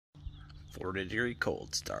4-degree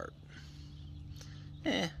cold start.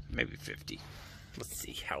 Maybe 50. Let's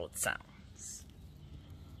see how it sounds.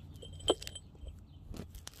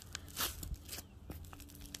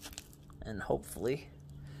 And hopefully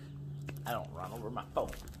I don't run over my phone.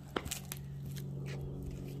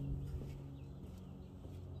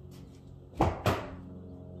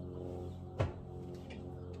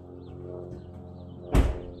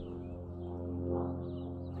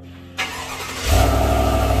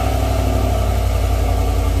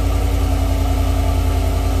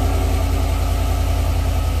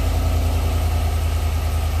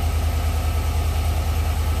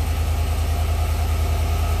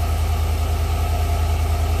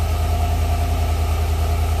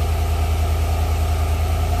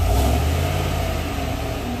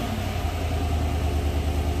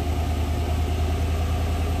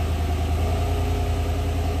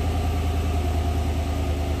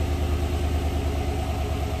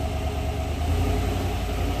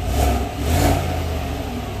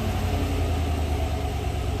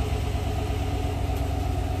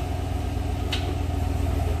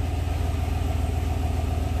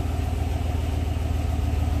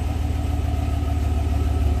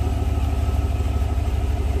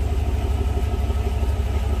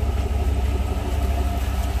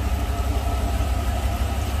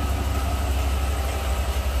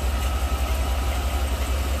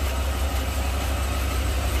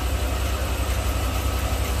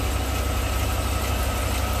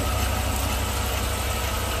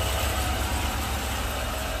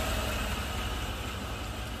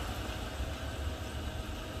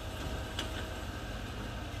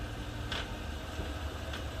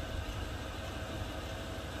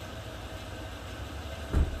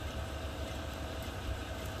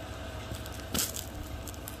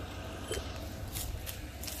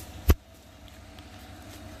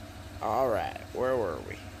 Alright, where were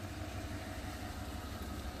we?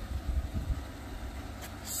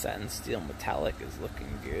 Satin steel metallic is looking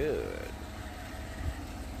good.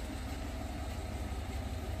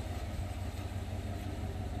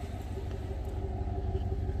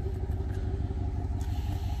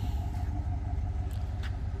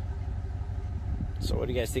 So what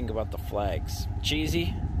do you guys think about the flags?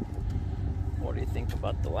 Cheesy? What do you think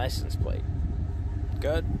about the license plate?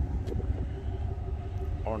 Good?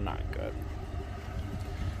 Or not good?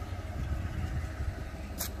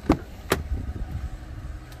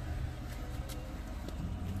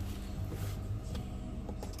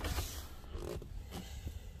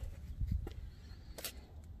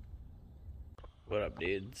 What up,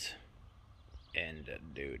 dudes and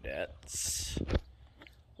dudettes?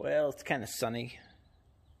 Well, it's kind of sunny.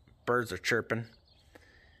 Birds are chirping.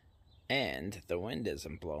 And the wind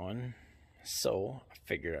isn't blowing. So I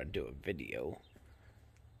figured I'd do a video.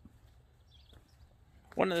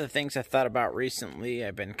 One of the things I thought about recently,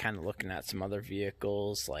 I've been kind of looking at some other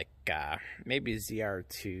vehicles, like maybe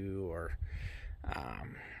ZR2 or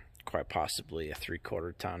quite possibly a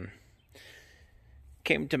 3/4 ton.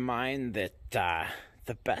 Came to mind that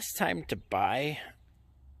the best time to buy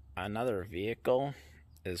another vehicle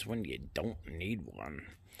is when you don't need one.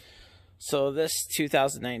 So this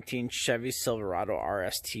 2019 Chevy Silverado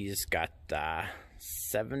RST has got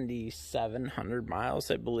 7,700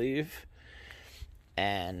 miles, I believe.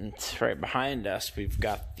 And right behind us, we've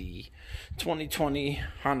got the 2020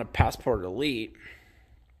 Honda Passport Elite.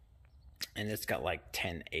 And it's got like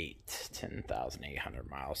 10,800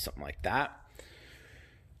 miles, something like that.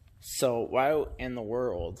 So why in the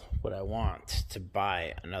world would I want to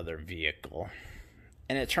buy another vehicle?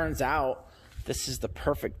 And it turns out this is the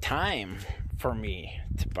perfect time for me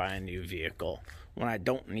to buy a new vehicle when I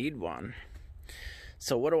don't need one.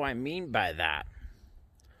 So what do I mean by that?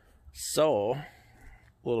 So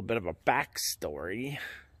a little bit of a backstory.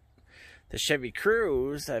 The Chevy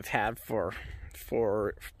Cruze I've had for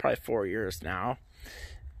probably 4 years now,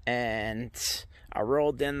 and I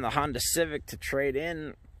rolled in the Honda Civic to trade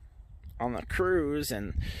in on the Cruze,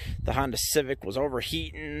 and the Honda Civic was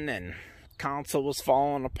overheating and console was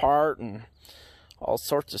falling apart and all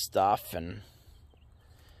sorts of stuff, and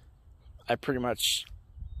I pretty much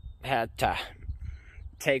had to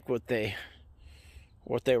take what they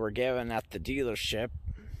were given at the dealership.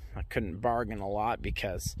 I couldn't bargain a lot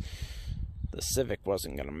because the Civic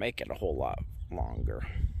wasn't going to make it a whole lot longer.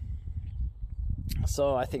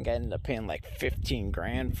 So I think I ended up paying like 15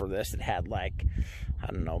 grand for this. It had like, I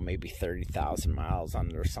don't know, maybe 30,000 miles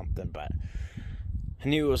on it or something, but I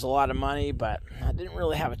knew it was a lot of money, but I didn't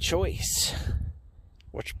really have a choice.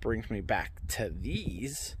 Which brings me back to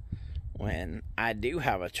these when I do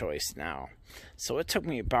have a choice now. So it took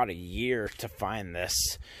me about a year to find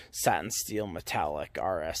this satin steel metallic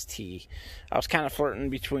RST. I was kind of flirting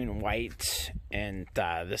between white and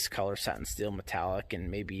this color, satin steel metallic,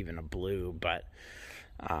 and maybe even a blue, but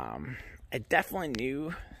I definitely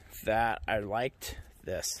knew that I liked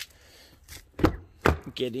this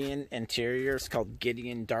Gideon interior. It's called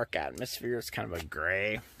Gideon Dark Atmosphere. It's kind of a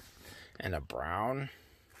gray and a brown,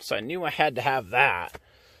 so I knew I had to have that,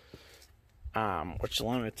 which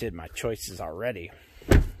limited my choices already.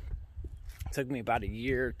 It took me about a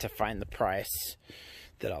year to find the price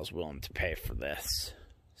that I was willing to pay for this.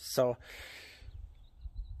 So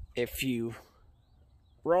if you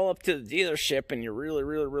roll up to the dealership and you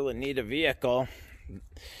really need a vehicle,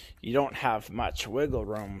 you don't have much wiggle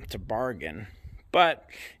room to bargain. But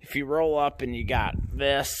if you roll up and you got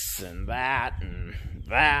this and that,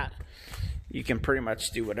 you can pretty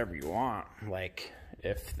much do whatever you want. Like,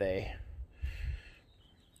 if they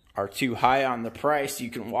are too high on the price, you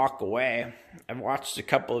can walk away. I've watched a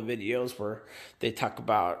couple of videos where they talk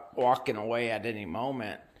about walking away at any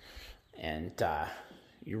moment, and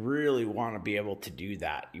you really want to be able to do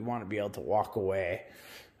that. You want to be able to walk away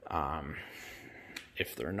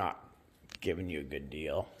if they're not giving you a good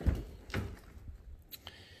deal.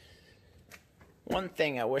 One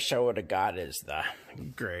thing I wish I would have got is the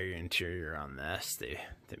gray interior on this. They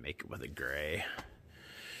make it with a gray.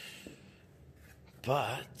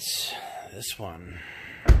 But this one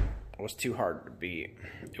was too hard to beat.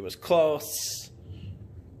 It was close,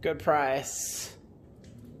 good price,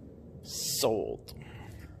 sold.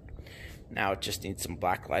 Now it just needs some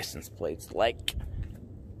black license plates like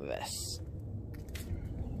this.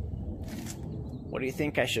 What do you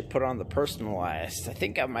think I should put on the personalized? I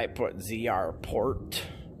think I might put ZR Port.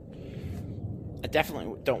 I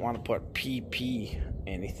definitely don't want to put PP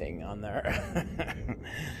anything on there.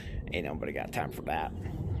 Ain't nobody got time for that.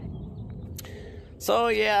 So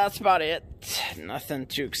yeah, that's about it. Nothing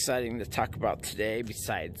too exciting to talk about today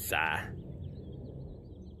besides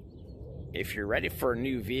if you're ready for a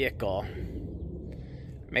new vehicle,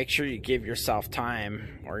 make sure you give yourself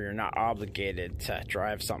time, or you're not obligated to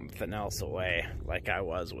drive something else away like I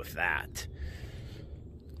was with that.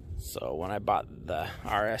 So when I bought the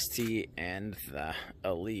RST and the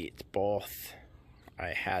Elite, both,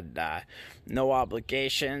 I had no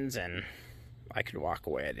obligations and I could walk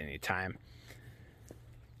away at any time.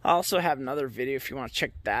 I also have another video if you want to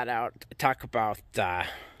check that out. I talk about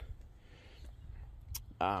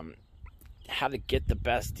how to get the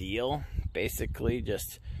best deal. Basically,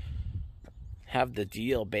 just have the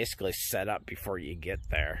deal basically set up before you get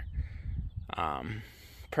there.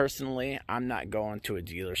 Personally, I'm not going to a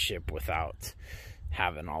dealership without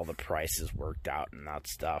having all the prices worked out and that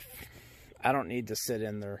stuff. I don't need to sit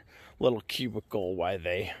in their little cubicle while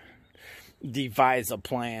they devise a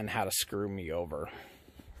plan how to screw me over.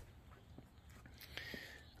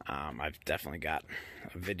 I've definitely got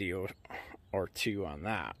a video or two on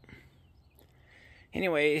that.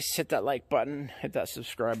 Anyways, hit that like button, hit that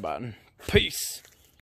subscribe button. Peace.